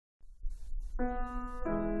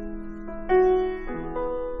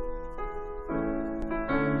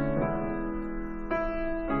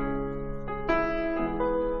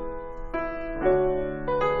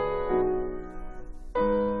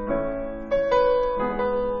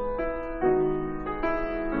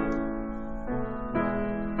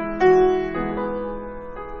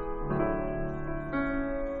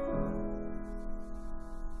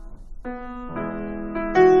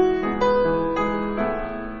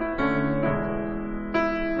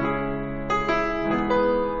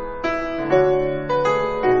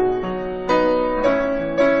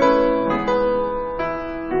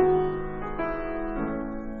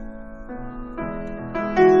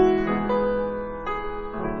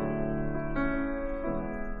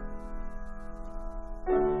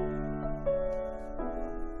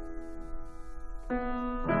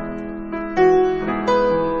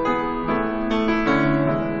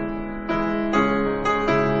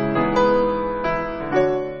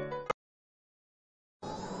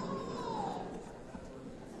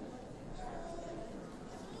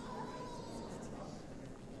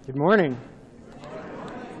Good morning.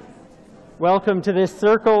 Welcome to this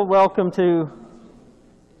circle. Welcome to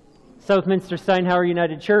Southminster Steinhauer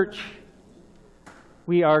United Church.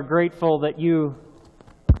 We are grateful that you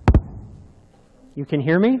can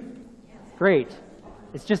hear me? Great.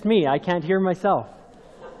 It's just me. I can't hear myself.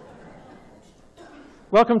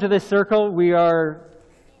 Welcome to this circle. We are,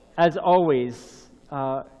 as always,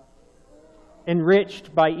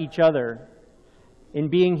 enriched by each other in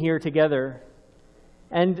being here together.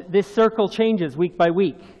 And this circle changes week by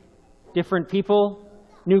week. Different people,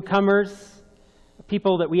 newcomers,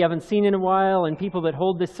 people that we haven't seen in a while, and people that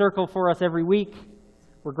hold this circle for us every week.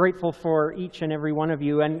 We're grateful for each and every one of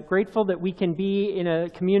you, and grateful that we can be in a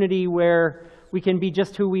community where we can be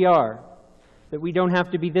just who we are, that we don't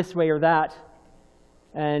have to be this way or that,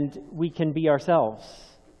 and we can be ourselves.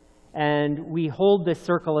 And we hold this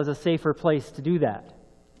circle as a safer place to do that,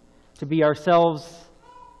 to be ourselves,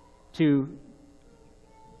 to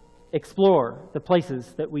explore the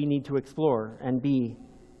places that we need to explore and be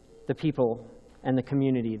the people and the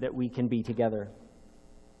community that we can be together.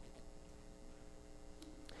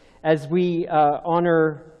 As we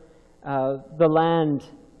honor the land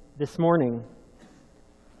this morning,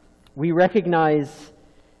 we recognize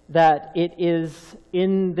that it is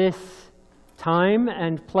in this time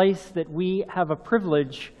and place that we have a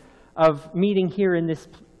privilege of meeting here in this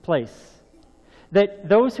place. That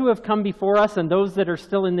those who have come before us and those that are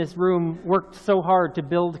still in this room worked so hard to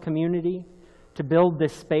build community, to build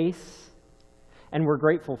this space, and we're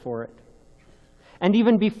grateful for it. And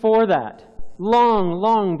even before that,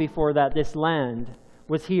 long before that, this land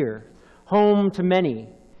was here, home to many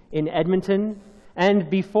in Edmonton, and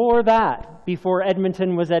before that, before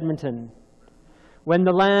Edmonton was Edmonton, when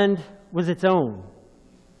the land was its own,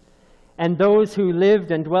 and those who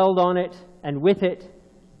lived and dwelled on it and with it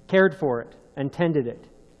cared for it and tended it.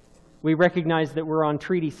 We recognize that we're on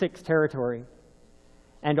Treaty 6 territory,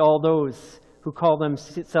 and all those who call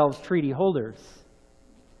themselves treaty holders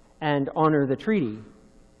and honor the treaty,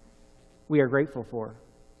 we are grateful for.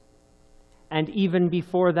 And even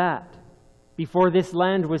before that, before this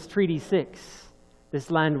land was Treaty 6,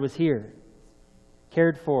 this land was here,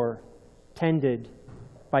 cared for, tended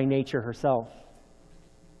by nature herself.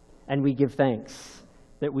 And we give thanks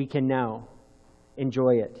that we can now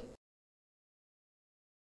enjoy it.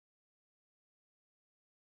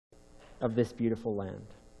 Of this beautiful land.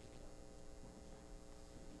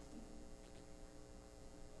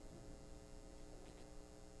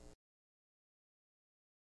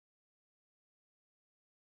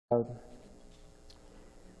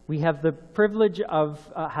 We have the privilege of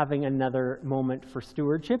having another moment for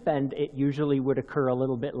stewardship, and it usually would occur a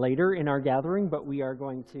little bit later in our gathering, but we are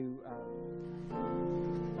going to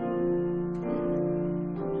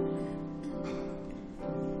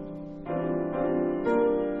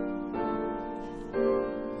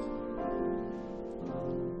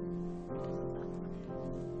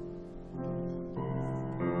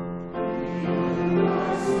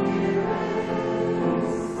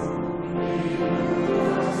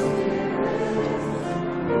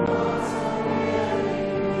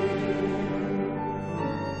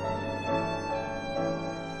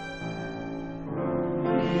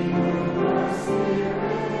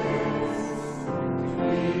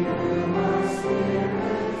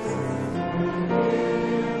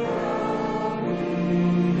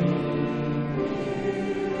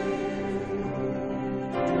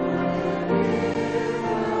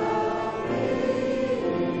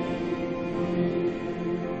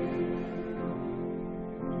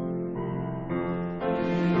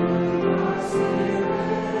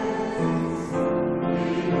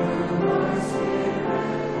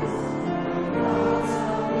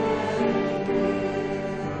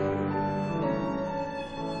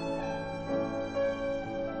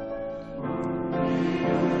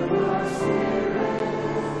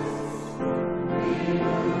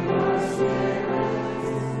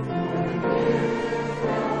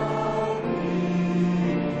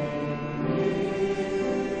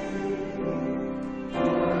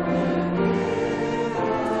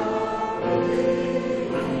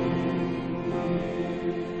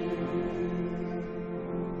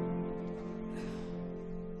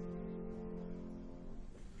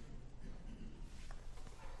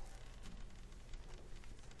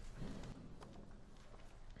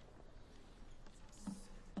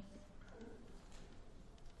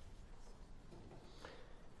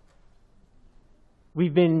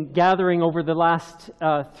We've been gathering over the last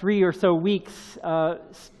 3 or so weeks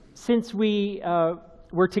since we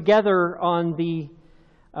were together on the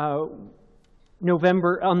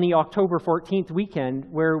October 14th weekend,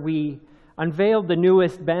 where we unveiled the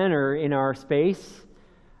newest banner in our space,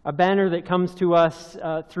 a banner that comes to us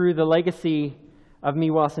through the legacy of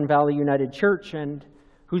Meewasin Valley United Church, and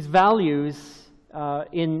whose values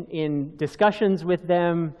in discussions with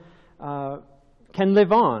them can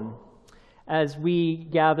live on as we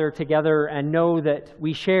gather together and know that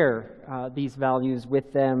we share these values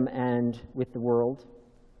with them and with the world.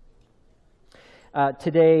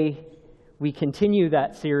 Today, we continue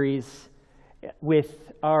that series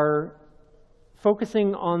with our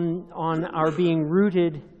focusing on our being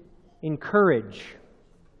rooted in courage.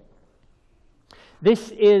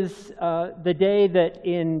 This is the day that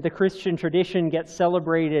in the Christian tradition gets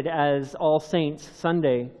celebrated as All Saints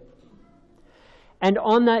Sunday. And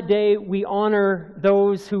on that day, we honor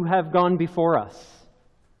those who have gone before us,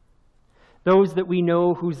 those that we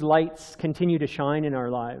know whose lights continue to shine in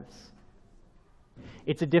our lives.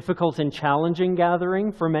 It's a difficult and challenging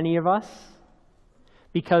gathering for many of us,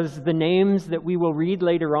 because the names that we will read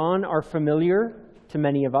later on are familiar to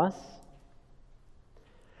many of us.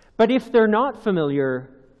 But if they're not familiar,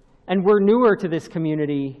 and we're newer to this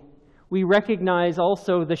community, we recognize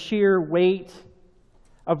also the sheer weight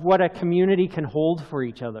of what a community can hold for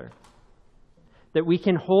each other. That we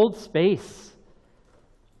can hold space,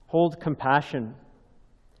 hold compassion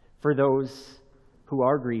for those who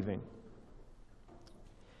are grieving,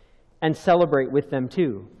 and celebrate with them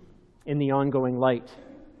too in the ongoing light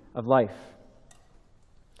of life.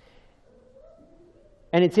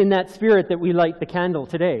 And it's in that spirit that we light the candle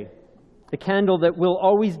today, the candle that will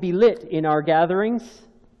always be lit in our gatherings,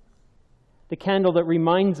 the candle that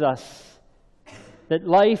reminds us that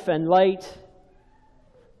life and light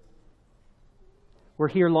were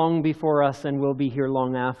here long before us and will be here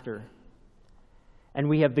long after. And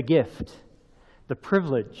we have the gift, the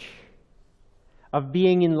privilege of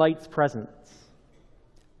being in light's presence,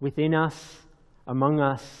 within us, among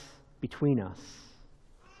us, between us.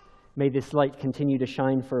 May this light continue to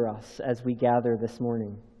shine for us as we gather this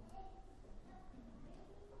morning.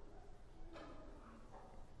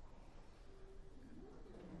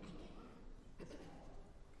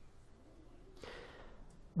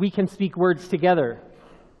 We can speak words together,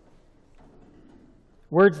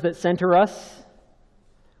 words that center us,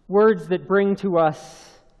 words that bring to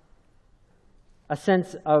us a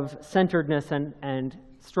sense of centeredness and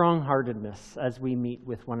strong-heartedness as we meet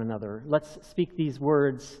with one another. Let's speak these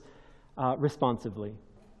words responsively.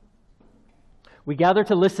 We gather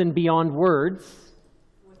to listen beyond words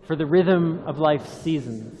for the rhythm of life's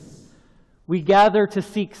seasons. We gather to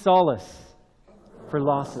seek solace for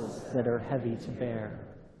losses that are heavy to bear.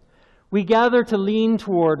 We gather to lean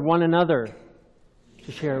toward one another,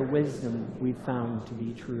 to share wisdom we've found to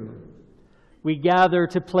be true. We gather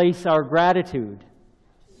to place our gratitude,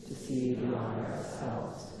 to see beyond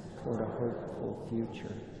ourselves toward a hopeful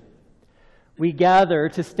future. We gather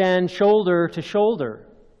to stand shoulder to shoulder,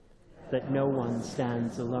 that no one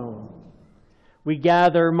stands alone. We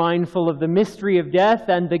gather mindful of the mystery of death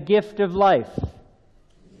and the gift of life,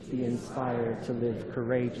 to be inspired to live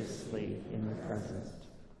courageously in the present.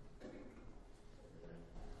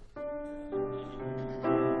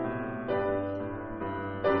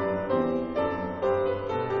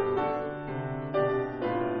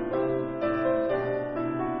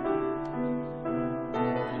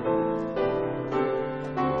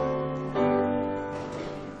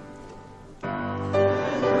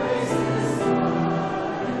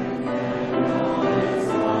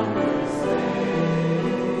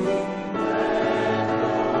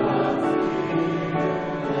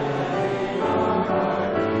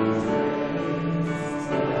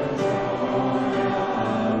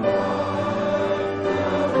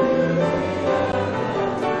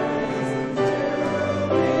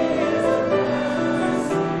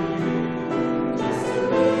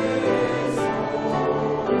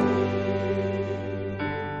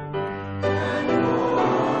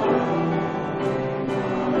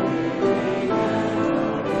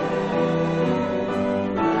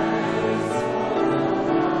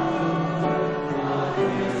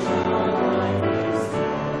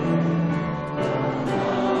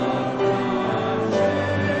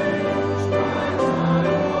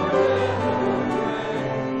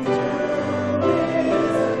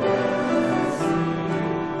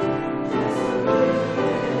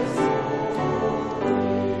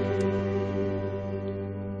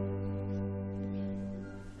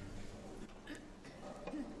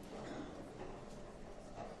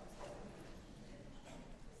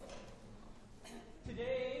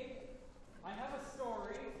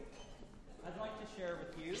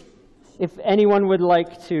 If anyone would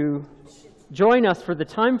like to join us for the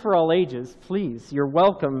Time for All Ages, please, you're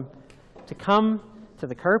welcome to come to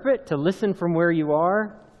the carpet, to listen from where you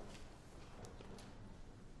are.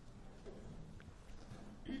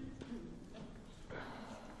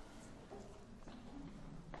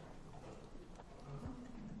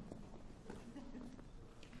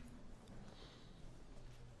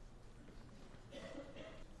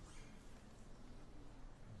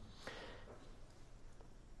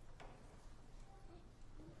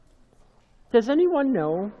 Does anyone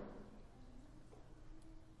know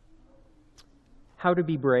how to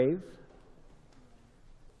be brave?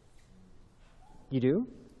 You do?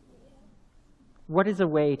 What is a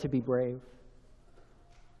way to be brave?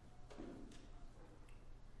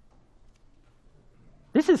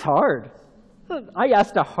 This is hard. I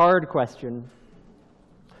asked a hard question.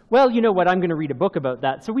 Well, you know what? I'm going to read a book about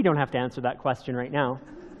that, so we don't have to answer that question right now.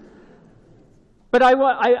 But I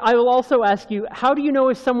will also ask you, how do you know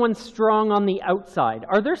if someone's strong on the outside?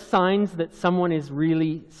 Are there signs that someone is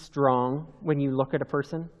really strong when you look at a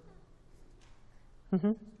person?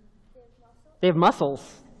 Mm-hmm. They have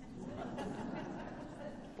muscles.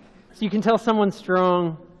 So you can tell someone's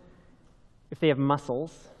strong if they have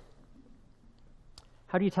muscles.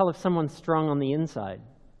 How do you tell if someone's strong on the inside?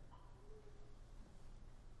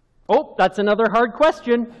 Oh, that's another hard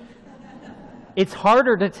question. It's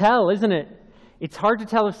harder to tell, isn't it? It's hard to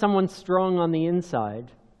tell if someone's strong on the inside.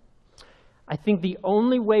 I think the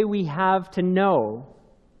only way we have to know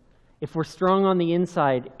if we're strong on the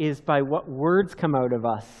inside is by what words come out of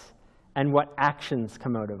us and what actions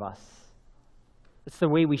come out of us. It's the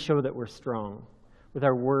way we show that we're strong, with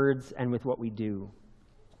our words and with what we do.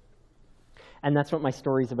 And that's what my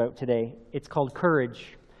story's about today. It's called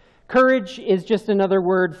courage. Courage is just another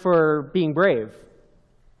word for being brave.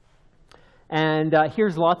 And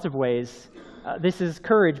here's lots of ways. This is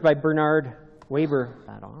Courage by Bernard Weber.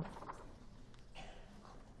 That off.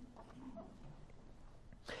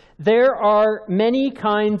 There are many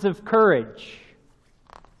kinds of courage.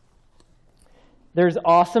 There's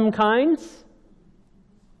awesome kinds,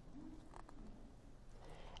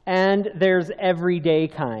 and there's everyday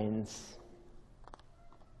kinds.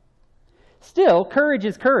 Still, courage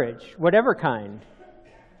is courage, whatever kind.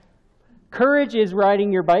 Courage is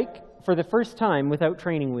riding your bike for the first time without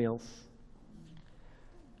training wheels.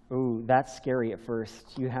 Ooh, that's scary at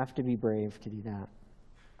first. You have to be brave to do that.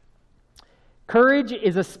 Courage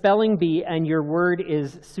is a spelling bee, and your word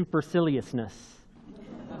is superciliousness.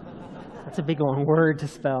 That's a big long word to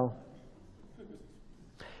spell.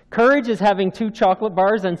 Courage is having 2 chocolate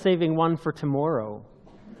bars and saving 1 for tomorrow.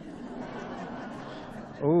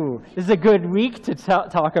 Ooh, this is a good week to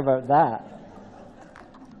talk about that.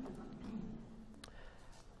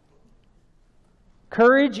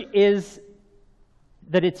 Courage is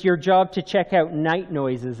that it's your job to check out night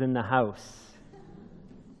noises in the house.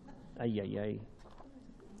 Ay, ay, ay.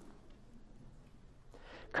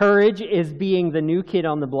 Courage is being the new kid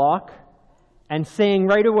on the block and saying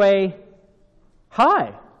right away,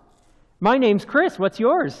 "Hi, my name's Chris, what's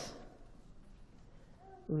yours?"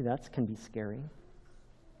 Ooh, that can be scary.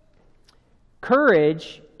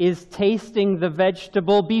 Courage is tasting the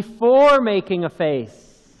vegetable before making a face.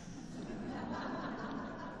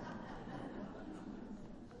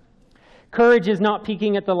 Courage is not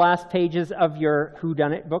peeking at the last pages of your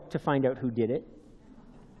whodunit book to find out who did it.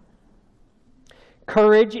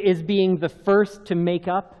 Courage is being the first to make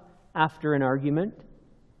up after an argument.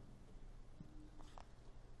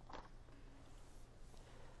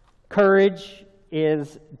 Courage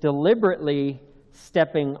is deliberately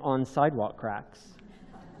stepping on sidewalk cracks.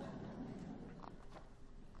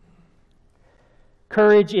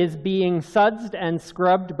 Courage is being sudsed and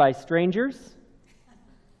scrubbed by strangers.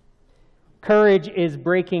 Courage is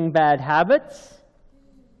breaking bad habits.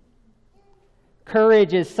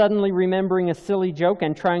 Courage is suddenly remembering a silly joke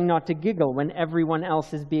and trying not to giggle when everyone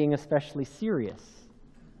else is being especially serious.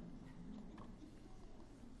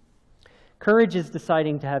 Courage is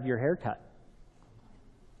deciding to have your hair cut.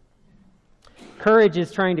 Courage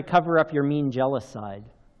is trying to cover up your mean, jealous side.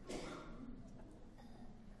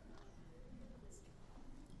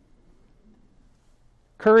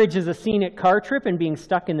 Courage is a scenic car trip and being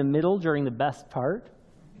stuck in the middle during the best part.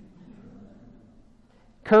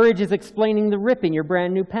 Courage is explaining the rip in your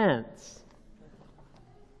brand new pants.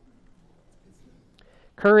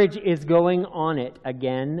 Courage is going on it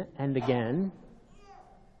again and again.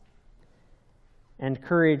 And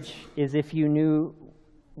courage is if you knew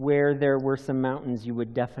where there were some mountains, you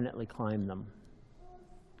would definitely climb them.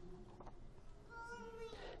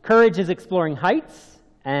 Courage is exploring heights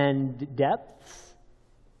and depths.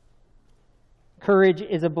 Courage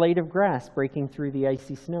is a blade of grass breaking through the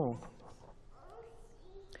icy snow.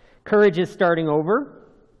 Courage is starting over.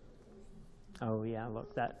 Oh yeah,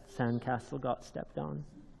 look, that sandcastle got stepped on.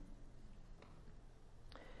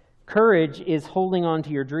 Courage is holding on to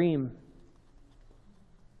your dream.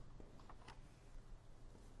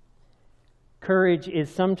 Courage is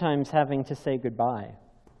sometimes having to say goodbye.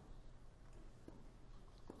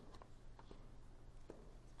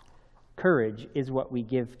 Courage is what we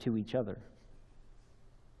give to each other.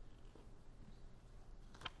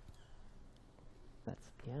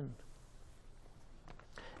 That's the end.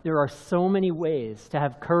 There are so many ways to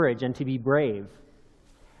have courage and to be brave.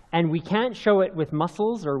 And we can't show it with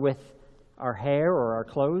muscles or with our hair or our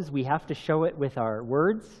clothes. We have to show it with our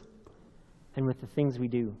words and with the things we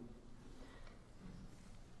do.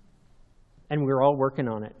 And we're all working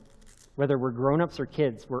on it. Whether we're grown-ups or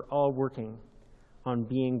kids, we're all working on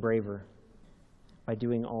being braver by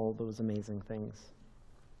doing all those amazing things.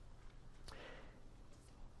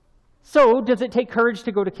 So, does it take courage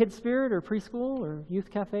to go to Kids Spirit or preschool or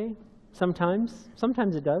youth cafe? Sometimes.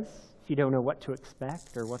 Sometimes it does, if you don't know what to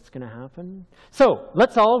expect or what's going to happen. So,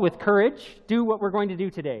 let's all, with courage, do what we're going to do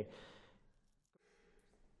today.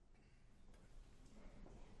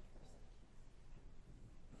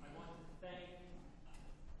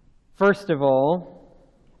 First of all,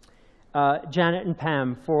 Janet and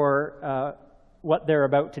Pam for what they're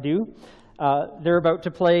about to do. They're about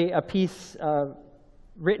to play a piece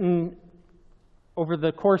written over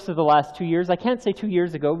the course of the last 2 years. I can't say 2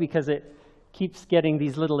 years ago because it keeps getting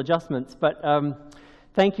these little adjustments, but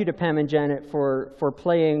thank you to Pam and Janet for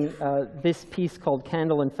playing this piece called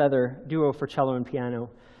Candle and Feather, duo for cello and piano.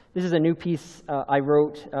 This is a new piece I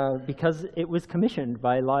wrote because it was commissioned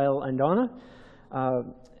by Lyle and Donna.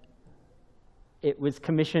 It was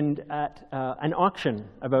commissioned at an auction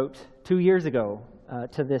about 2 years ago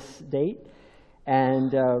to this date,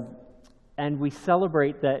 and we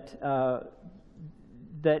celebrate that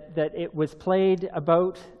that it was played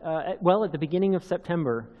about at the beginning of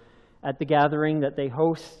September at the gathering that they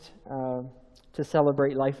host to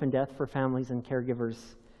celebrate life and death for families and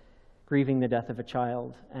caregivers grieving the death of a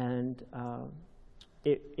child, and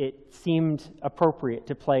it seemed appropriate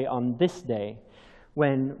to play on this day,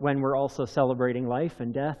 when we're also celebrating life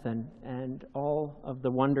and death and all of the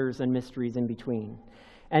wonders and mysteries in between.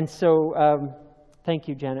 And so, thank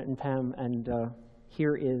you, Janet and Pam, and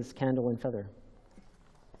here is Candle and Feather.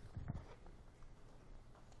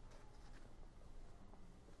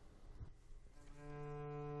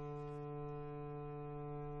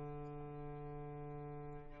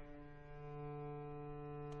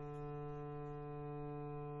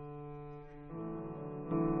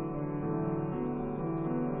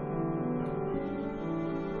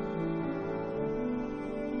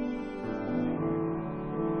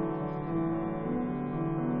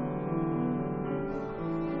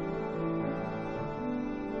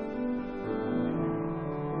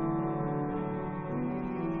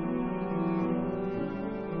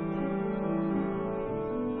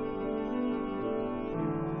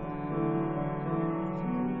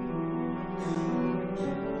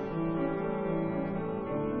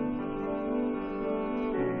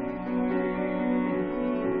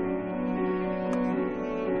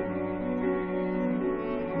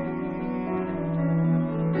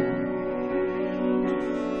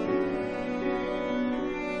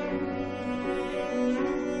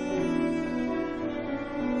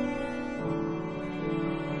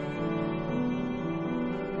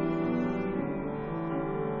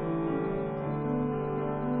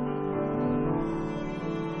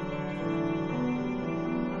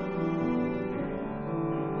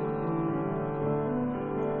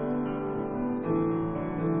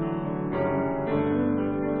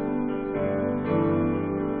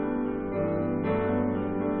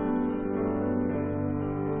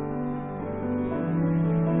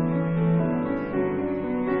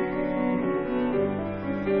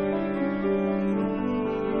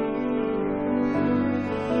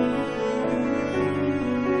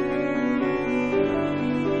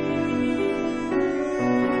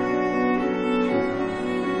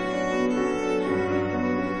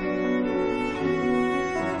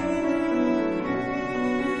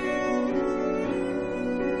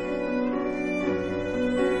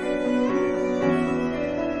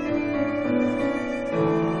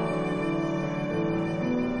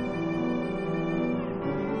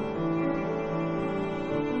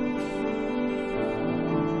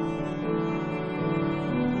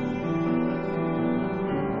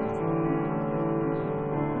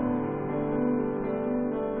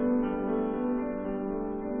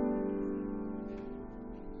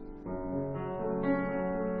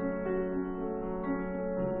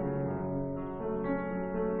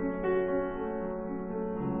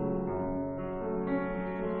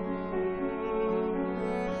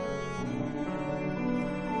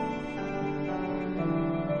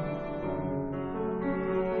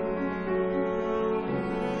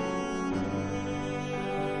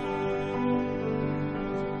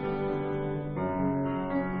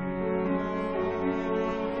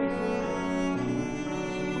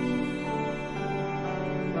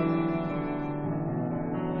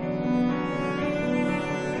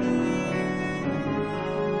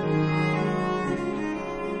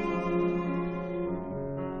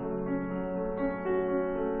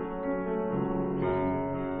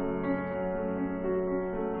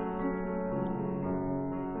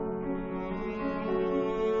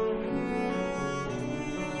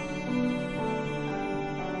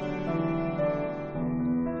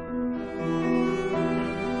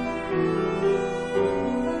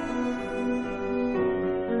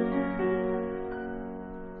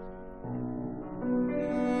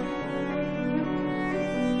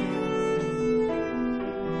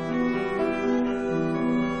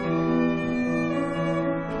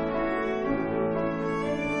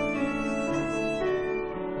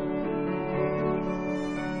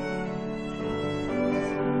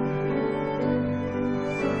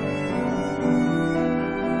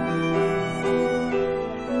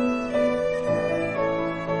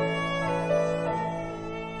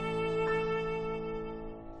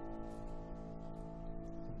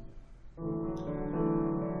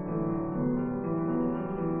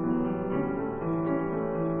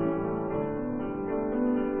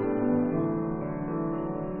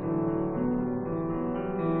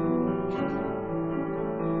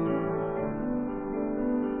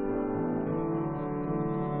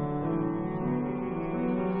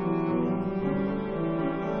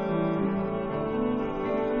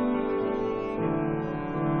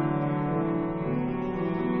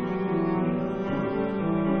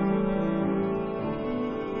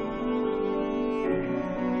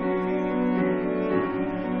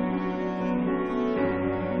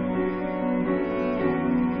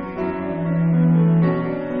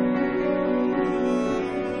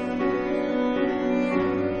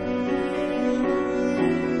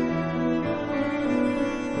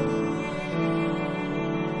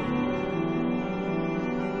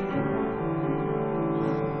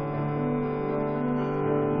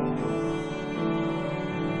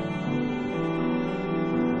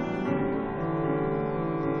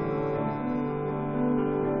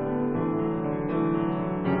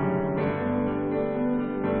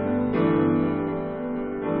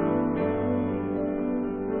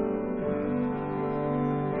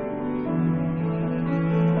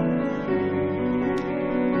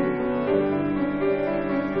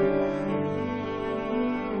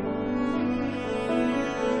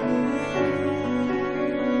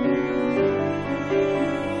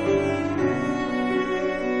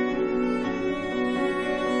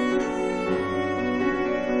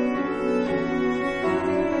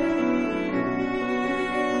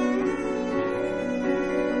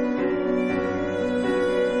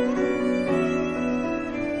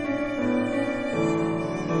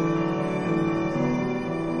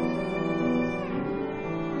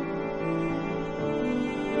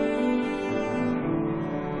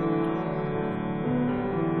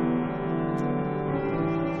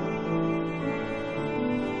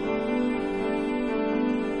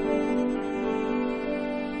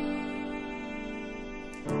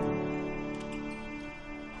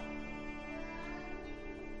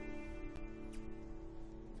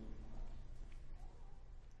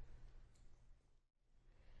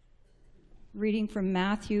 reading from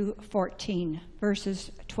Matthew 14,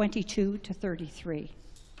 verses 22 to 33.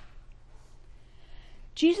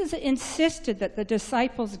 Jesus insisted that the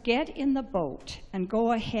disciples get in the boat and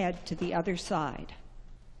go ahead to the other side.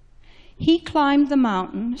 He climbed the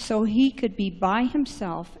mountain so he could be by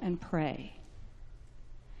himself and pray.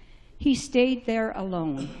 He stayed there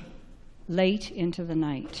alone, late into the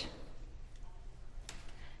night.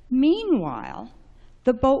 Meanwhile,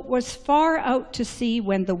 the boat was far out to sea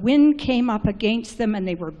when the wind came up against them and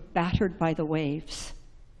they were battered by the waves.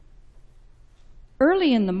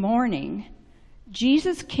 Early in the morning,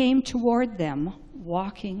 Jesus came toward them,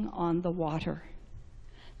 walking on the water.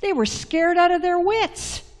 They were scared out of their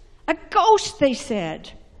wits. "A ghost," they said,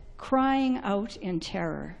 crying out in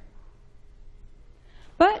terror.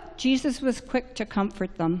 But Jesus was quick to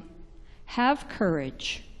comfort them. "Have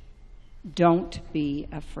courage. Don't be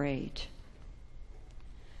afraid."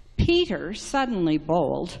 Peter, suddenly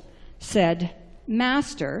bold, said,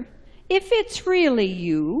 "Master, if it's really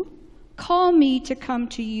you, call me to come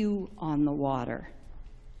to you on the water."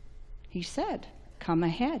 He said, "Come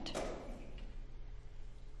ahead."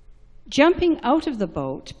 Jumping out of the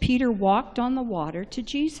boat, Peter walked on the water to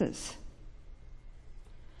Jesus.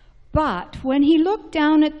 But when he looked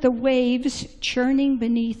down at the waves churning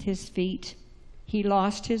beneath his feet, he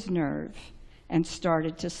lost his nerve and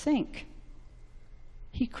started to sink.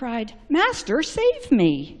 He cried, "Master, save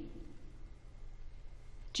me!"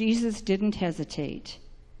 Jesus didn't hesitate.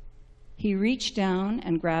 He reached down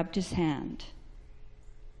and grabbed his hand.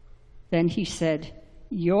 Then he said,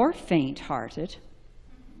 "You're faint-hearted.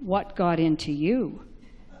 What got into you?"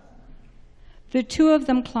 The two of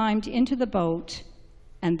them climbed into the boat,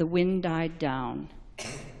 and the wind died down,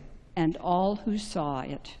 and all who saw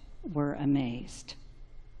it were amazed.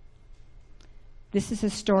 This is a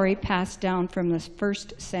story passed down from the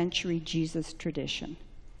first century Jesus tradition.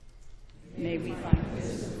 May we find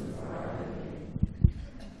wisdom for our living.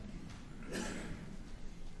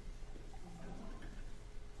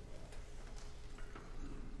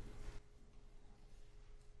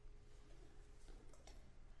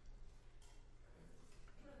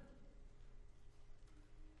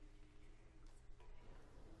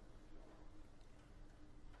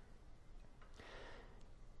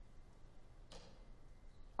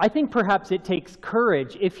 I think perhaps it takes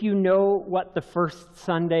courage. If you know what the first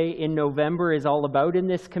Sunday in November is all about in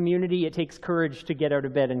this community, it takes courage to get out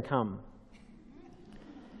of bed and come.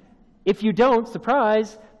 If you don't,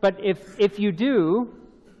 surprise, but if you do,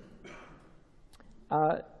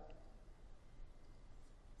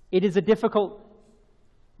 it is a difficult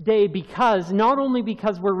day because, not only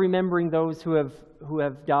because we're remembering those who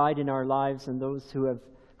have died in our lives and those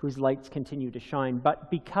whose lights continue to shine, but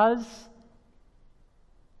because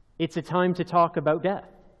it's a time to talk about death.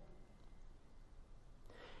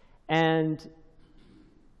 And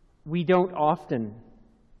we don't often,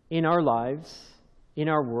 in our lives, in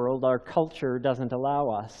our world, our culture doesn't allow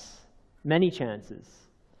us many chances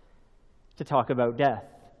to talk about death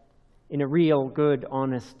in a real, good,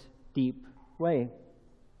 honest, deep way.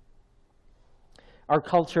 Our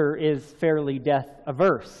culture is fairly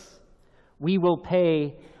death-averse. We will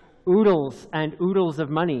pay oodles and oodles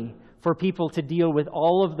of money for people to deal with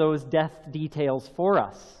all of those death details for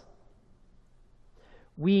us.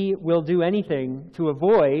 We will do anything to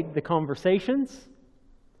avoid the conversations,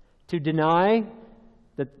 to deny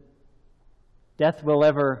that death will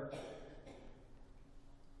ever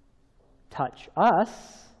touch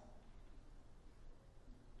us.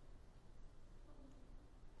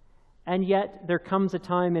 And yet, there comes a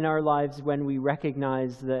time in our lives when we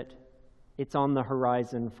recognize that it's on the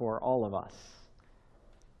horizon for all of us.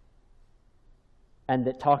 And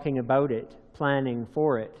that talking about it, planning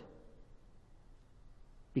for it,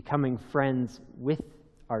 becoming friends with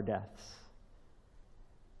our deaths,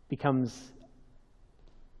 becomes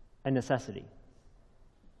a necessity.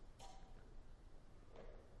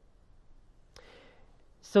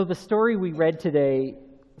 So the story we read today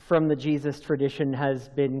from the Jesus tradition has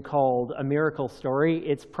been called a miracle story.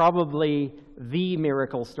 It's probably the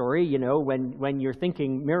miracle story. You know, when you're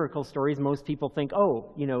thinking miracle stories, most people think,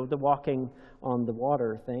 oh, you know, the walking on the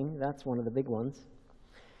water thing. That's one of the big ones.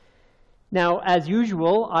 Now, as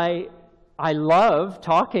usual, I love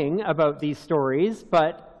talking about these stories,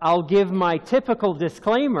 but I'll give my typical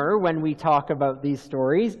disclaimer when we talk about these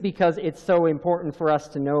stories, because it's so important for us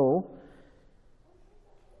to know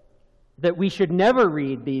that we should never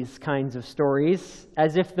read these kinds of stories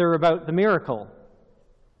as if they're about the miracle,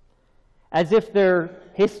 as if they're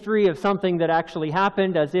history of something that actually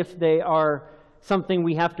happened, as if they are something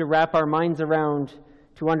we have to wrap our minds around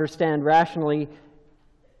to understand rationally.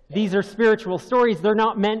 These are spiritual stories. They're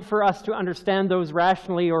not meant for us to understand those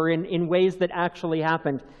rationally or in ways that actually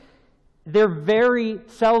happened. They're very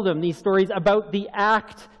seldom, these stories, about the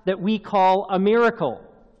act that we call a miracle.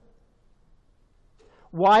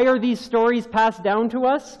 Why are these stories passed down to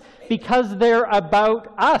us? Because they're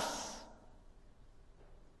about us.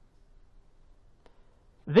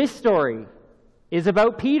 This story is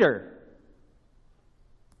about Peter.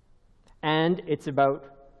 And it's about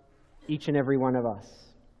each and every one of us.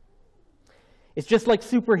 It's just like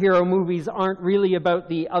superhero movies aren't really about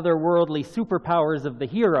the otherworldly superpowers of the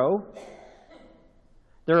hero.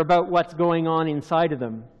 They're about what's going on inside of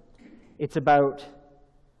them. It's about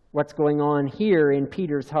what's going on here in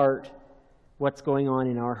Peter's heart, what's going on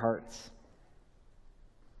in our hearts.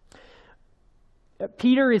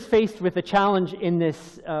 Peter is faced with a challenge in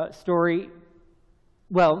this story.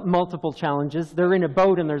 Well, multiple challenges. They're in a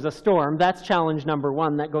boat and there's a storm. That's challenge number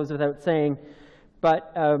one. That goes without saying.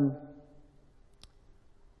 But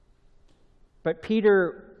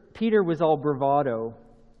Peter was all bravado.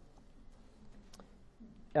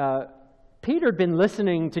 Peter had been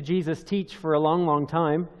listening to Jesus teach for a long, long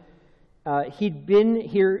time. He'd been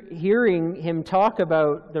hearing him talk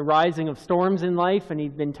about the rising of storms in life, and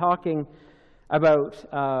he'd been talking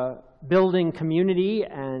about building community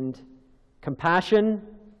and compassion.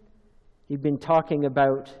 He'd been talking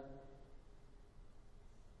about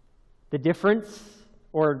the difference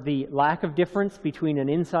or the lack of difference between an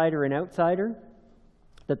insider and outsider,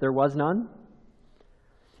 that there was none.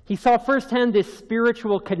 He saw firsthand this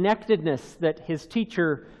spiritual connectedness that his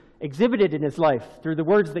teacher exhibited in his life through the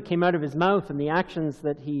words that came out of his mouth and the actions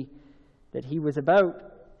that he was about.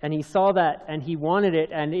 And he saw that and he wanted it.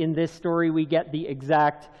 And in this story, we get the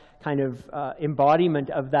exact kind of embodiment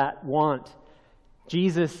of that want.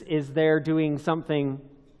 Jesus is there doing something,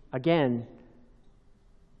 again,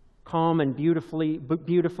 calm and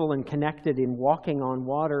beautiful and connected in walking on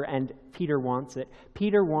water, and Peter wants it.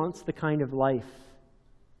 Peter wants the kind of life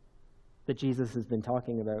that Jesus has been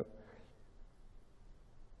talking about.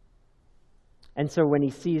 And so when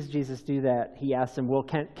he sees Jesus do that, he asks him, well,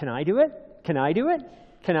 can I do it? Can I do it?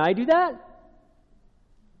 Can I do that?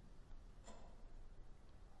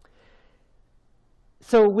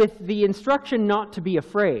 So with the instruction not to be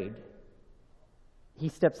afraid, he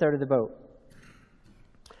steps out of the boat.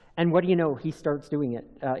 And what do you know? He starts doing it.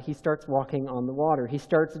 He starts walking on the water. He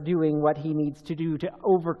starts doing what he needs to do to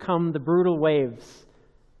overcome the brutal waves,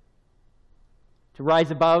 to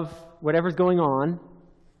rise above whatever's going on,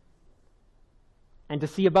 and to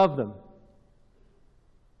see above them.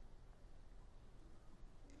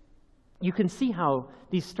 You can see how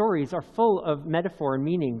these stories are full of metaphor and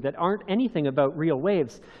meaning that aren't anything about real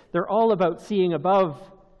waves. They're all about seeing above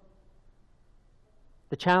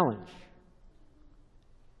the challenge,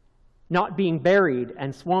 not being buried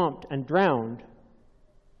and swamped and drowned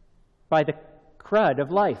by the crud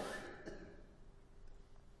of life.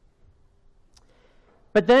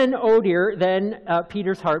 But then, oh dear,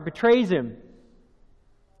 Peter's heart betrays him.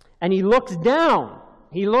 And he looks down.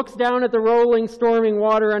 He looks down at the rolling, storming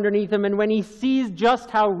water underneath him, and when he sees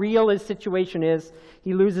just how real his situation is,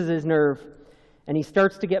 he loses his nerve, and he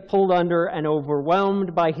starts to get pulled under and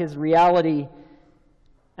overwhelmed by his reality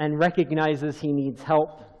and recognizes he needs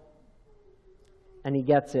help, and he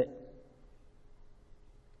gets it.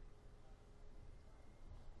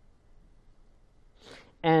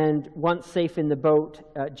 And once safe in the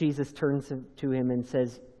boat, Jesus turns to him and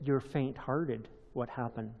says, "You're faint-hearted. What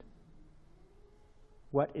happened?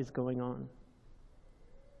 What is going on?"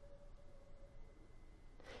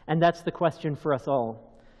 And that's the question for us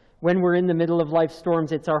all. When we're in the middle of life's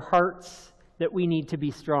storms, it's our hearts that we need to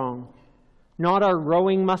be strong. Not our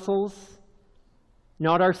rowing muscles,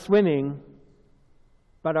 not our swimming,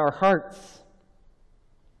 but our hearts.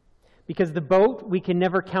 Because the boat, we can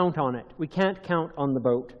never count on it. We can't count on the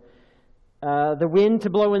boat. The wind to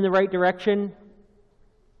blow in the right direction,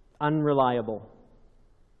 unreliable.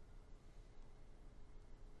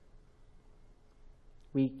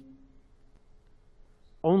 We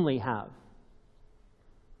only have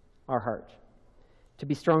our heart to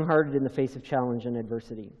be strong-hearted in the face of challenge and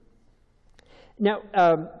adversity. Now,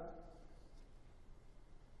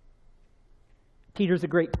 Peter's a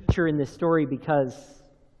great teacher in this story because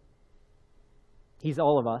he's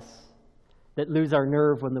all of us that lose our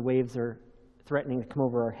nerve when the waves are threatening to come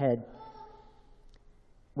over our head.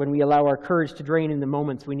 When we allow our courage to drain in the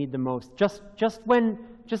moments we need the most. Just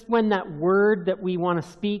when that word that we want to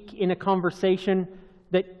speak in a conversation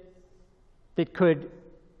that could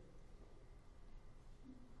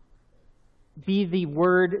be the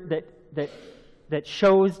word that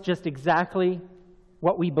shows just exactly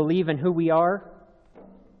what we believe and who we are,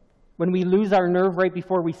 when we lose our nerve right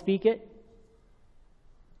before we speak it.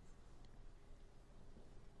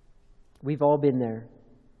 We've all been there.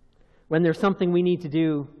 When there's something we need to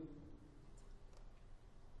do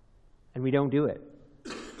and we don't do it.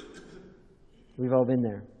 We've all been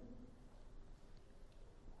there.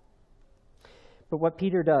 But what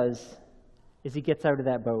Peter does is he gets out of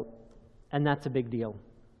that boat, and that's a big deal.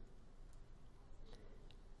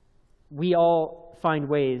 We all find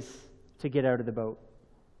ways to get out of the boat,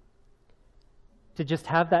 to just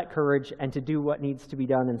have that courage and to do what needs to be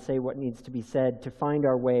done and say what needs to be said, to find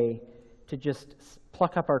our way, to just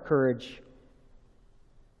pluck up our courage.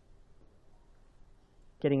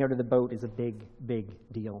 Getting out of the boat is a big, big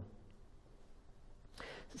deal.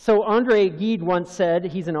 So Andre Gide once said,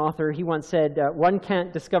 he's an author, he once said, one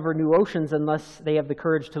can't discover new oceans unless they have the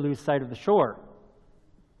courage to lose sight of the shore.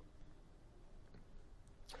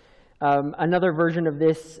 Another version of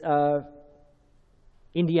this,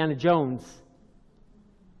 Indiana Jones.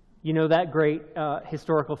 You know that great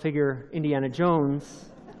historical figure, Indiana Jones.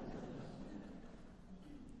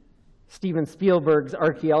 Steven Spielberg's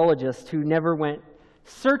archaeologist who never went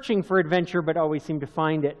searching for adventure but always seemed to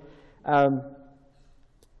find it.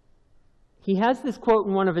 He has this quote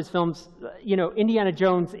in one of his films, you know, Indiana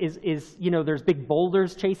Jones is you know, there's big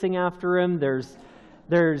boulders chasing after him, there's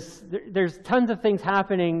tons of things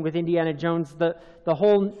happening with Indiana Jones. The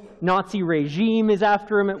whole Nazi regime is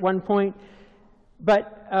after him at one point.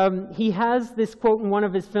 But he has this quote in one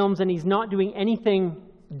of his films, and he's not doing anything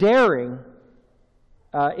daring.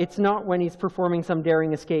 It's not when he's performing some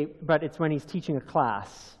daring escape, but it's when he's teaching a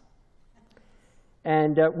class.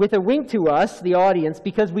 And with a wink to us, the audience,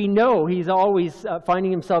 because we know he's always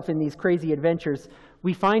finding himself in these crazy adventures,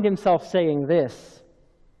 we find himself saying this: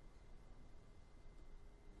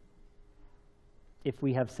 if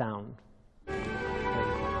we have sound.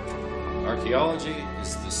 Archaeology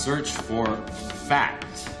is the search for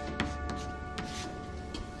fact,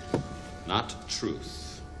 not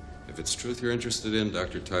truth. If it's truth you're interested in,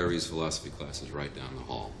 Dr. Tyree's philosophy class is right down the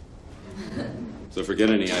hall. So forget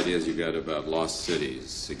any ideas you got about lost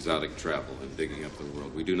cities, exotic travel, and digging up the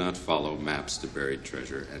world. We do not follow maps to buried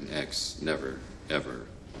treasure, and X never, ever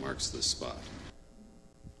marks this spot.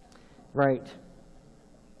 Right.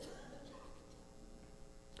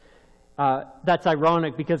 That's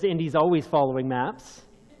ironic because Indy's always following maps.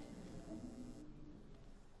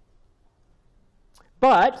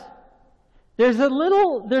 But there's a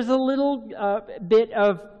little bit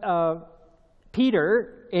of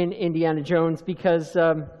Peter in Indiana Jones, because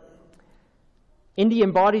Indy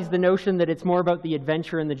embodies the notion that it's more about the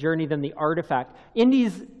adventure and the journey than the artifact.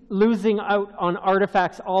 Indy's losing out on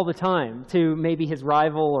artifacts all the time to maybe his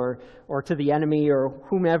rival or to the enemy or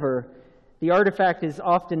whomever. The artifact is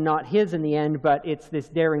often not his in the end, but it's this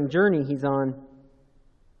daring journey he's on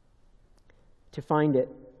to find it.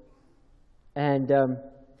 And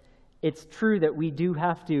it's true that we do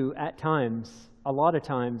have to, at times, a lot of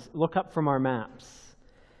times, look up from our maps,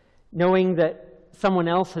 knowing that someone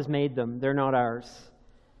else has made them, they're not ours.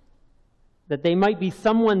 That they might be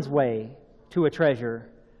someone's way to a treasure,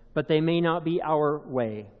 but they may not be our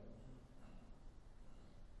way.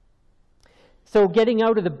 So getting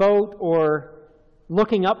out of the boat or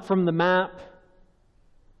looking up from the map,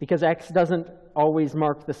 because X doesn't always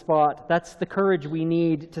mark the spot, that's the courage we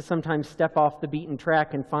need to sometimes step off the beaten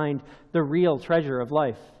track and find the real treasure of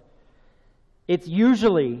life. It's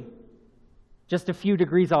usually just a few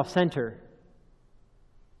degrees off center,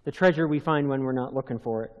 the treasure we find when we're not looking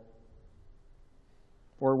for it,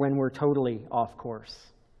 or when we're totally off course.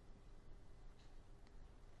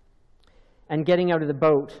 And getting out of the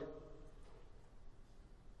boat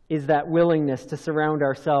is that willingness to surround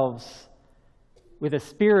ourselves with a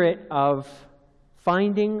spirit of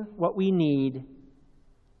finding what we need,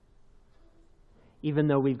 even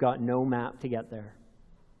though we've got no map to get there.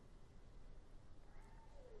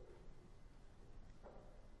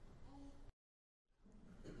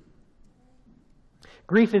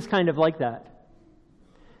 Grief is kind of like that.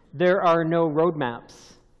 There are no road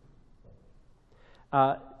maps.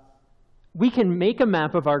 We can make a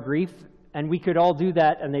map of our grief, and we could all do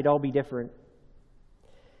that, and they'd all be different.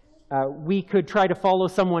 We could try to follow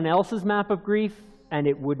someone else's map of grief, and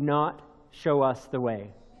it would not show us the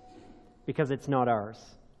way, because it's not ours.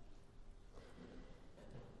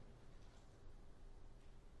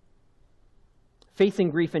 Facing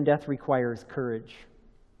grief and death requires courage.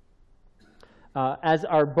 As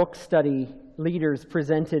our book study leaders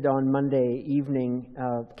presented on Monday evening,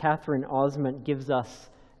 Catherine Osmond gives us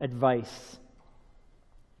advice.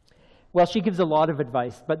 Well, she gives a lot of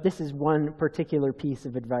advice, but this is one particular piece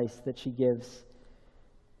of advice that she gives.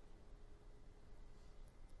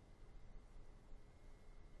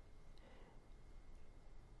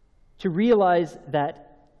 to realize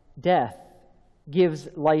that death gives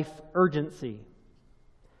life urgency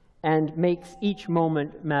and makes each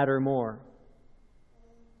moment matter more.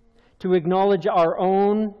 To acknowledge our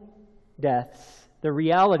own deaths, the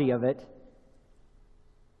reality of it,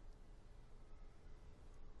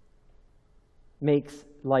 makes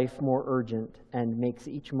life more urgent and makes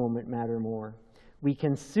each moment matter more. We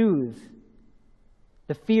can soothe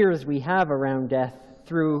the fears we have around death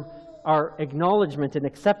through our acknowledgement and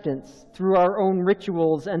acceptance, through our own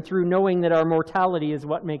rituals, and through knowing that our mortality is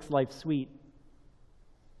what makes life sweet.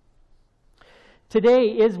 Today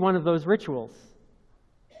is one of those rituals.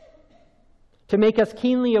 To make us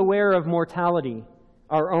keenly aware of mortality,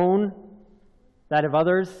 our own, that of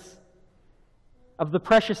others, of the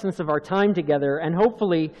preciousness of our time together, and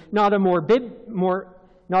hopefully not a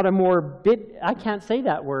I can't say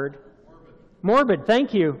that word. Morbid,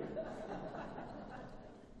 thank you.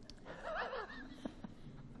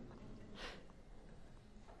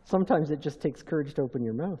 Sometimes it just takes courage to open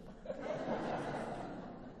your mouth.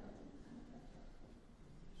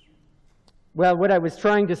 Well, what I was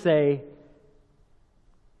trying to say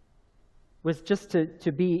was just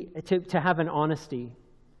to have an honesty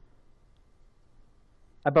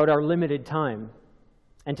about our limited time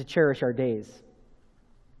and to cherish our days.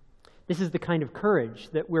 This is the kind of courage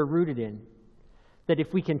that we're rooted in, that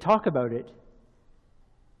if we can talk about it,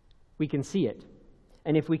 we can see it.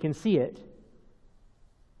 And if we can see it,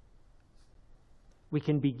 we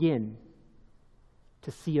can begin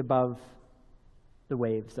to see above the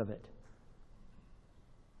waves of it.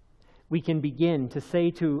 We can begin to say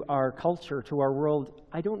to our culture, to our world,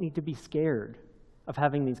 I don't need to be scared of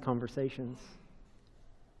having these conversations.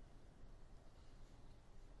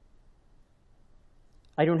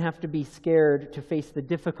 I don't have to be scared to face the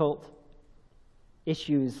difficult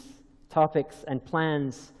issues, topics, and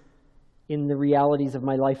plans in the realities of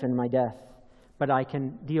my life and my death, but I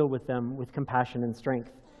can deal with them with compassion and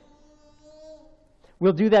strength.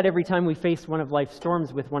 We'll do that every time we face one of life's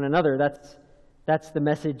storms with one another. That's the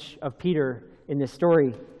message of Peter in this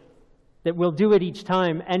story, that we'll do it each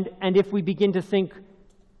time. And if we begin to think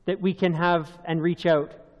that we can have and reach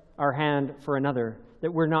out our hand for another,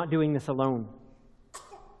 that we're not doing this alone.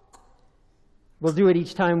 We'll do it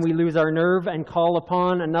each time we lose our nerve and call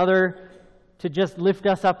upon another to just lift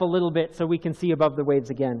us up a little bit so we can see above the waves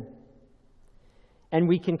again. And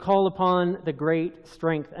we can call upon the great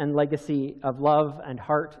strength and legacy of love and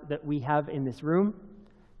heart that we have in this room,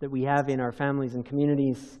 that we have in our families and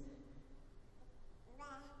communities,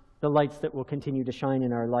 the lights that will continue to shine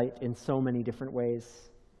in our light in so many different ways.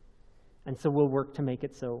 And so we'll work to make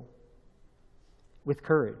it so, with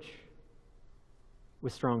courage,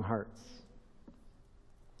 with strong hearts.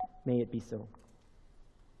 May it be so.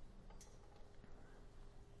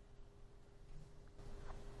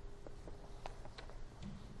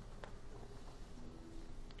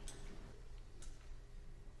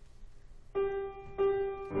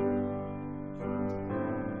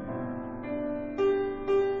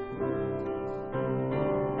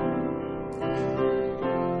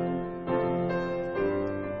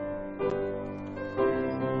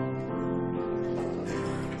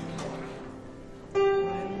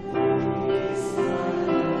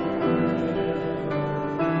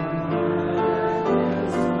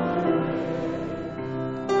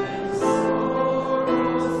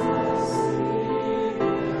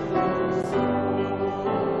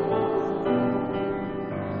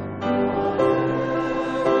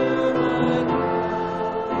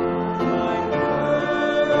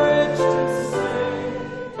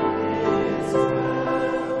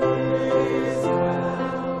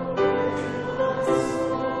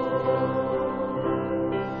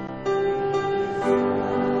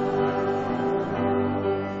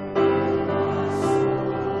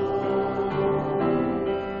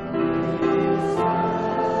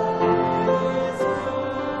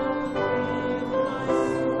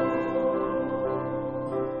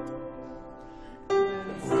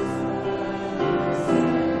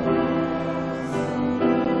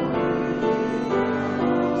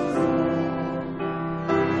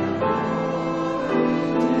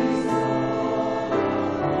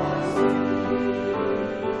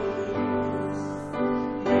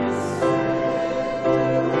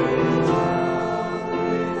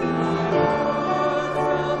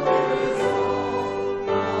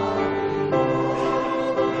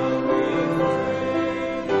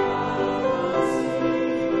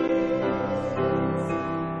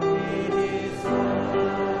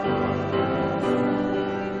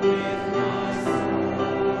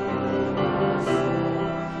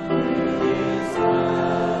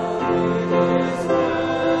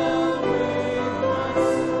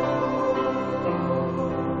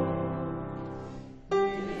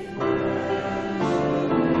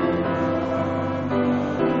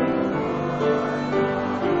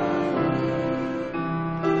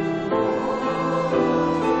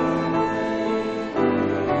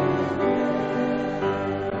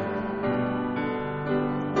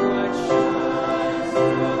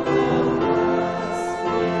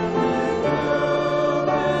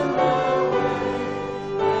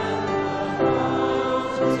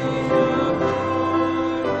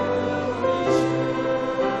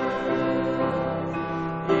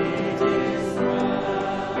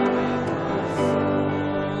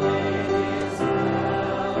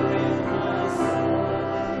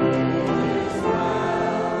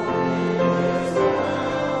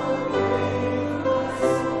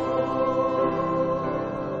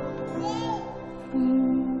 So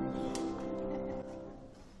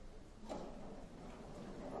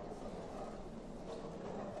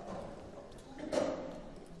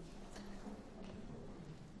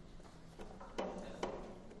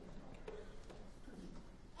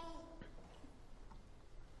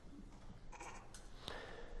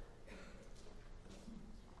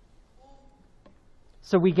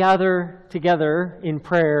we gather together in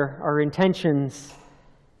prayer our intentions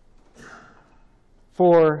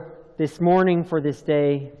for this morning, for this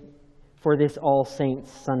day, for this All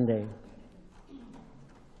Saints Sunday.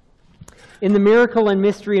 In the miracle and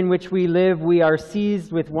mystery in which we live, we are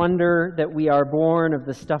seized with wonder that we are born of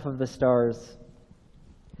the stuff of the stars.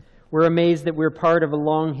 We're amazed that we're part of a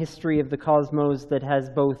long history of the cosmos that has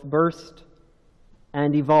both burst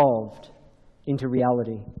and evolved into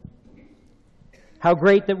reality. How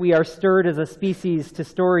great that we are stirred as a species to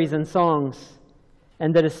stories and songs,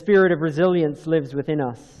 and that a spirit of resilience lives within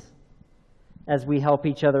us as we help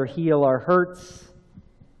each other heal our hurts,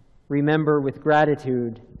 remember with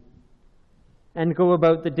gratitude, and go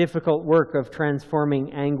about the difficult work of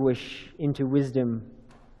transforming anguish into wisdom,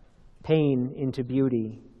 pain into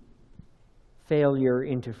beauty, failure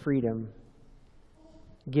into freedom,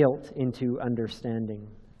 guilt into understanding.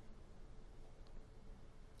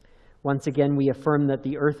 Once again, we affirm that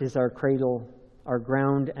the earth is our cradle, our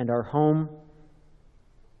ground, and our home.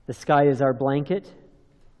 The sky is our blanket,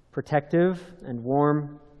 protective and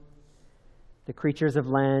warm. The creatures of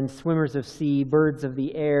land, swimmers of sea, birds of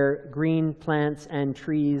the air, green plants and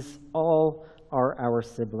trees, all are our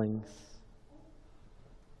siblings.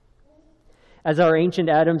 As our ancient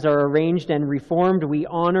atoms are arranged and reformed, we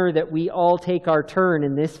honor that we all take our turn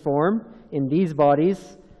in this form, in these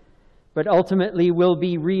bodies, but ultimately will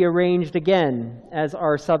be rearranged again as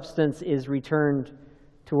our substance is returned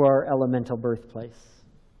to our elemental birthplace.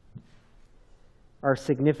 Our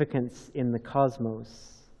significance in the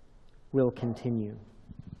cosmos will continue.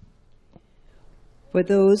 For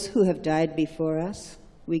those who have died before us,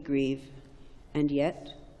 we grieve, and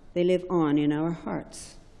yet they live on in our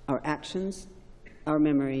hearts, our actions, our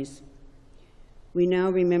memories. We now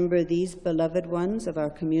remember these beloved ones of our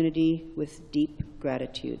community with deep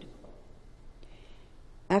gratitude.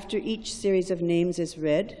 After each series of names is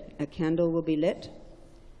read, a candle will be lit,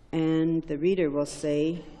 and the reader will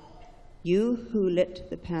say, "You who lit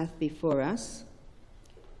the path before us,"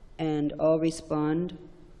 and all respond,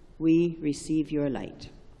 "We receive your light."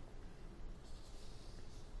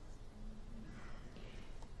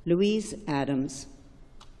 Louise Adams,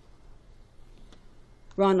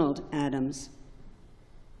 Ronald Adams,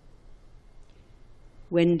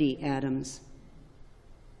 Wendy Adams,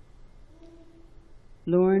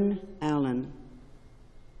 Lorne Allen,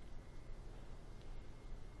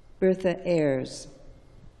 Bertha Ayres,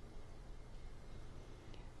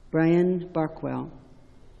 Brian Barkwell,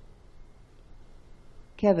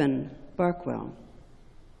 Kevin Barkwell,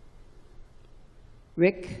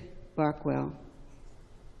 Rick Barkwell,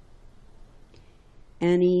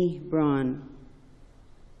 Annie Braun,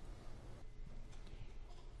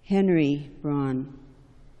 Henry Braun,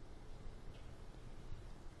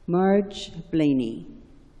 Marge Blaney,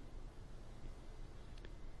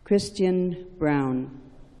 Christian Brown,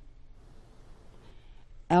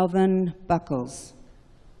 Alvin Buckles,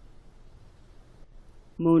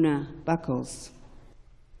 Mona Buckles,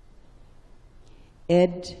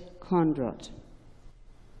 Ed Condrot,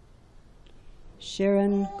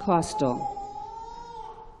 Sharon Costel,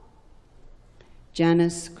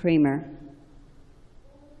 Janice Kramer,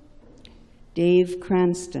 Dave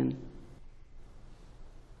Cranston,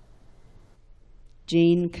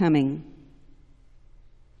 Jean Cumming,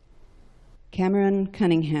 Cameron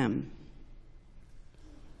Cunningham,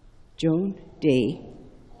 Joan Day.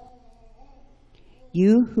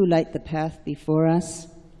 You who light the path before us,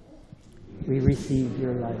 we receive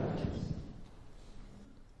your light.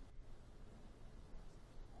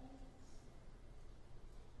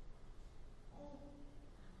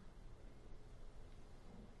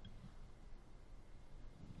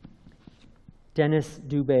 Dennis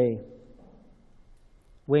Dubé,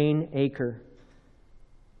 Wayne Aker,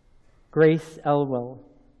 Grace Elwell,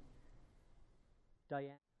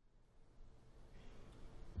 Diane.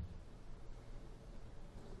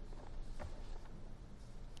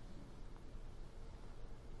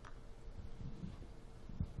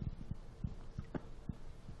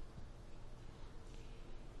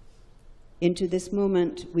 Into this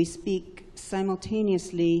moment, we speak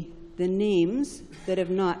simultaneously the names that have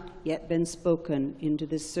not yet been spoken into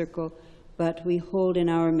this circle, but we hold in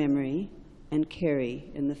our memory and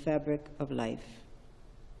carry in the fabric of life.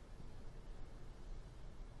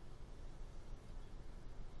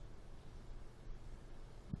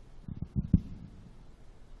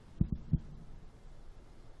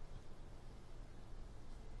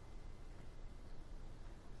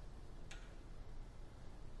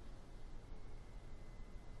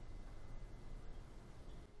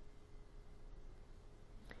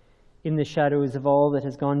 In the shadows of all that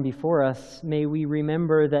has gone before us, may we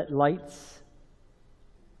remember that lights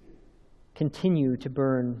continue to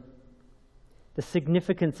burn. The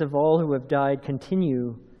significance of all who have died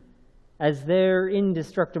continue as their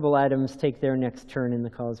indestructible atoms take their next turn in the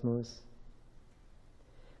cosmos.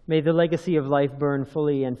 May the legacy of life burn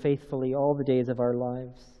fully and faithfully all the days of our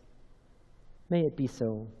lives. May it be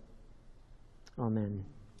so. Amen.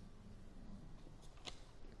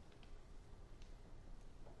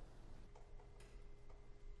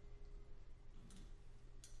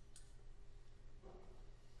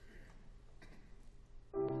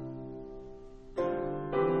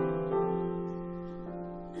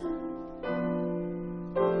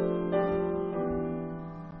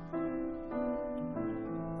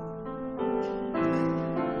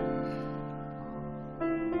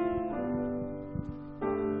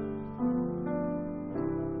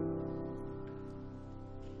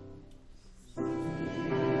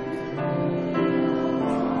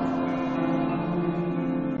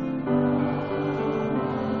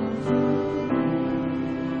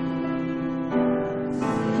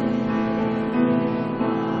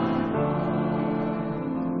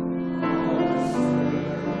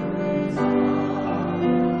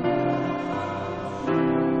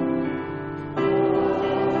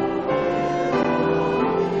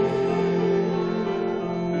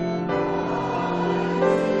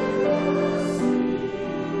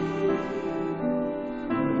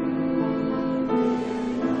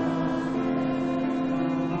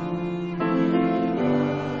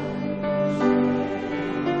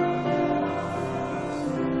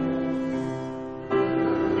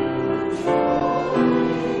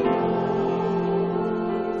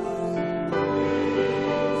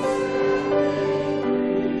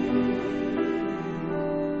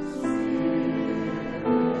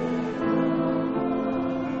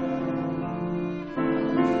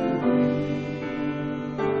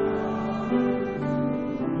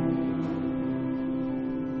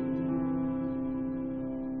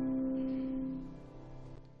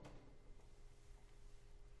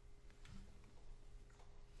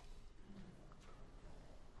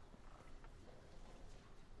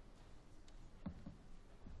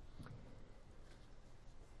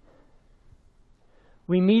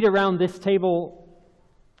 We meet around this table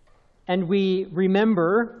and we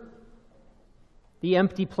remember the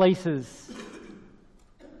empty places.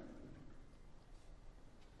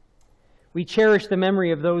 We cherish the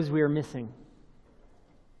memory of those we are missing.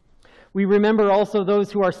 We remember also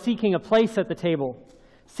those who are seeking a place at the table,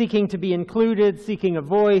 seeking to be included, seeking a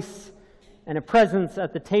voice and a presence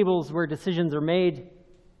at the tables where decisions are made.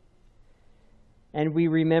 And we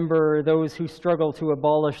remember those who struggle to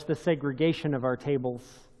abolish the segregation of our tables,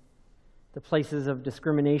 the places of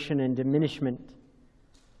discrimination and diminishment,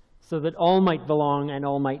 so that all might belong and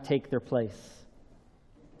all might take their place.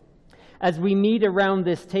 As we meet around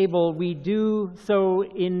this table, we do so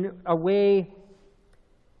in a way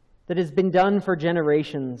that has been done for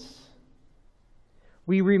generations.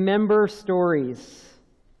 We remember stories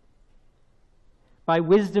by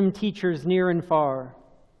wisdom teachers near and far,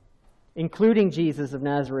 including Jesus of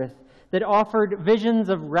Nazareth, that offered visions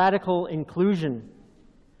of radical inclusion.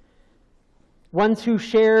 Ones who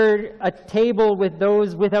shared a table with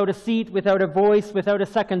those without a seat, without a voice, without a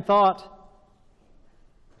second thought.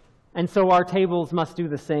 And so our tables must do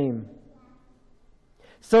the same.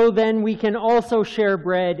 So then we can also share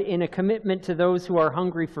bread in a commitment to those who are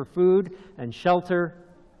hungry for food and shelter,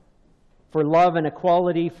 for love and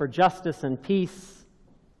equality, for justice and peace.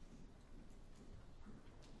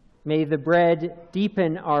 May the bread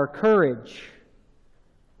deepen our courage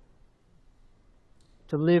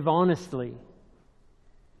to live honestly,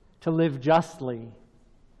 to live justly,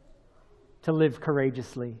 to live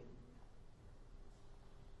courageously.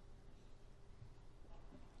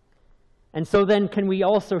 And so then, can we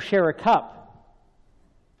also share a cup?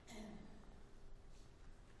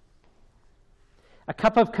 A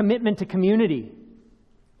cup of commitment to community.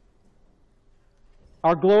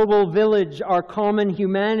 Our global village, our common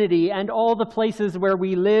humanity, and all the places where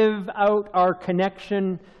we live out our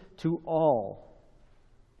connection to all.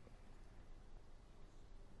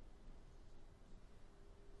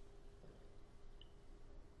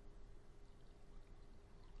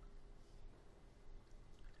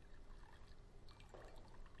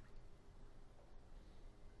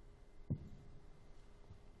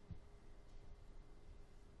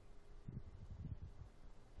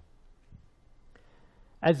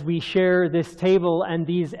 As we share this table and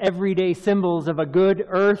these everyday symbols of a good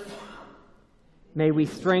earth, may we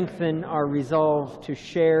strengthen our resolve to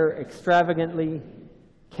share extravagantly,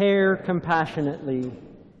 care compassionately,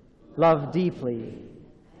 love deeply,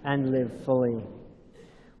 and live fully.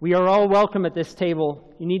 We are all welcome at this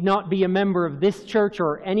table. You need not be a member of this church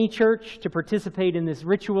or any church to participate in this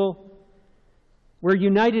ritual. We're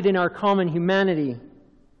united in our common humanity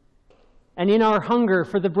and in our hunger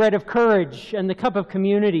for the bread of courage and the cup of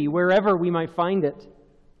community wherever we might find it.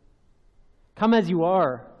 Come as you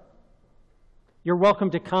are. You're welcome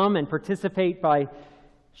to come and participate by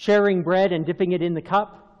sharing bread and dipping it in the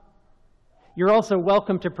cup. You're also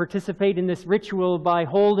welcome to participate in this ritual by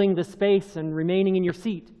holding the space and remaining in your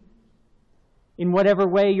seat. In whatever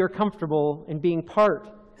way you're comfortable in being part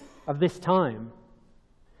of this time,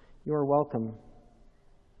 you're welcome.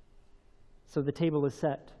 So the table is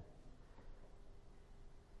set.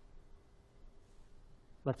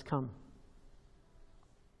 Let's come.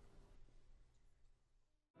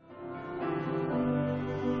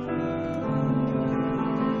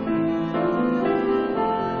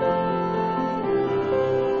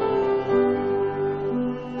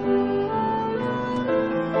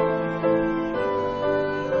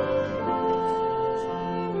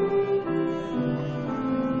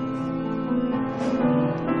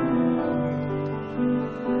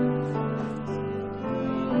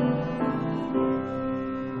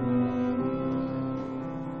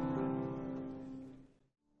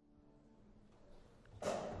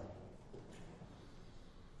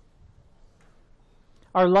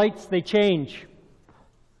 Our lights, they change.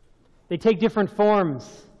 They take different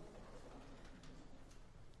forms.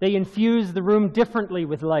 They infuse the room differently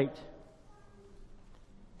with light.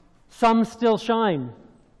 Some still shine.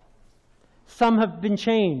 Some have been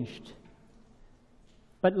changed.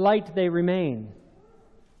 But light they remain.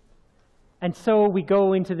 And so we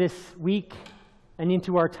go into this week and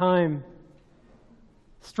into our time,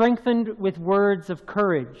 strengthened with words of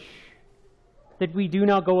courage that we do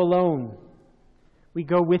not go alone. We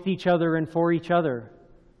go with each other and for each other.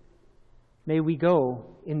 May we go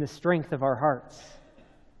in the strength of our hearts.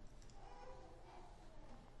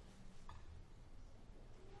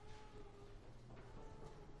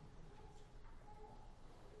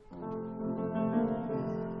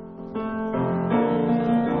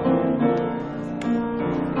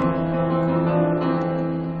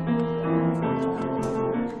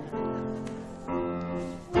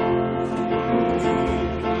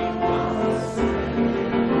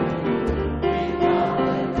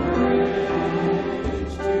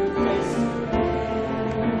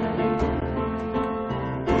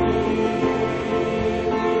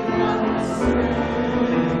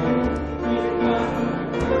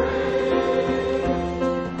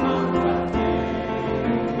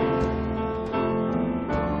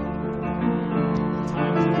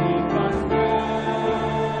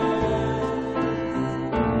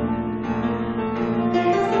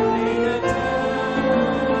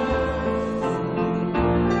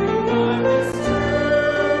 This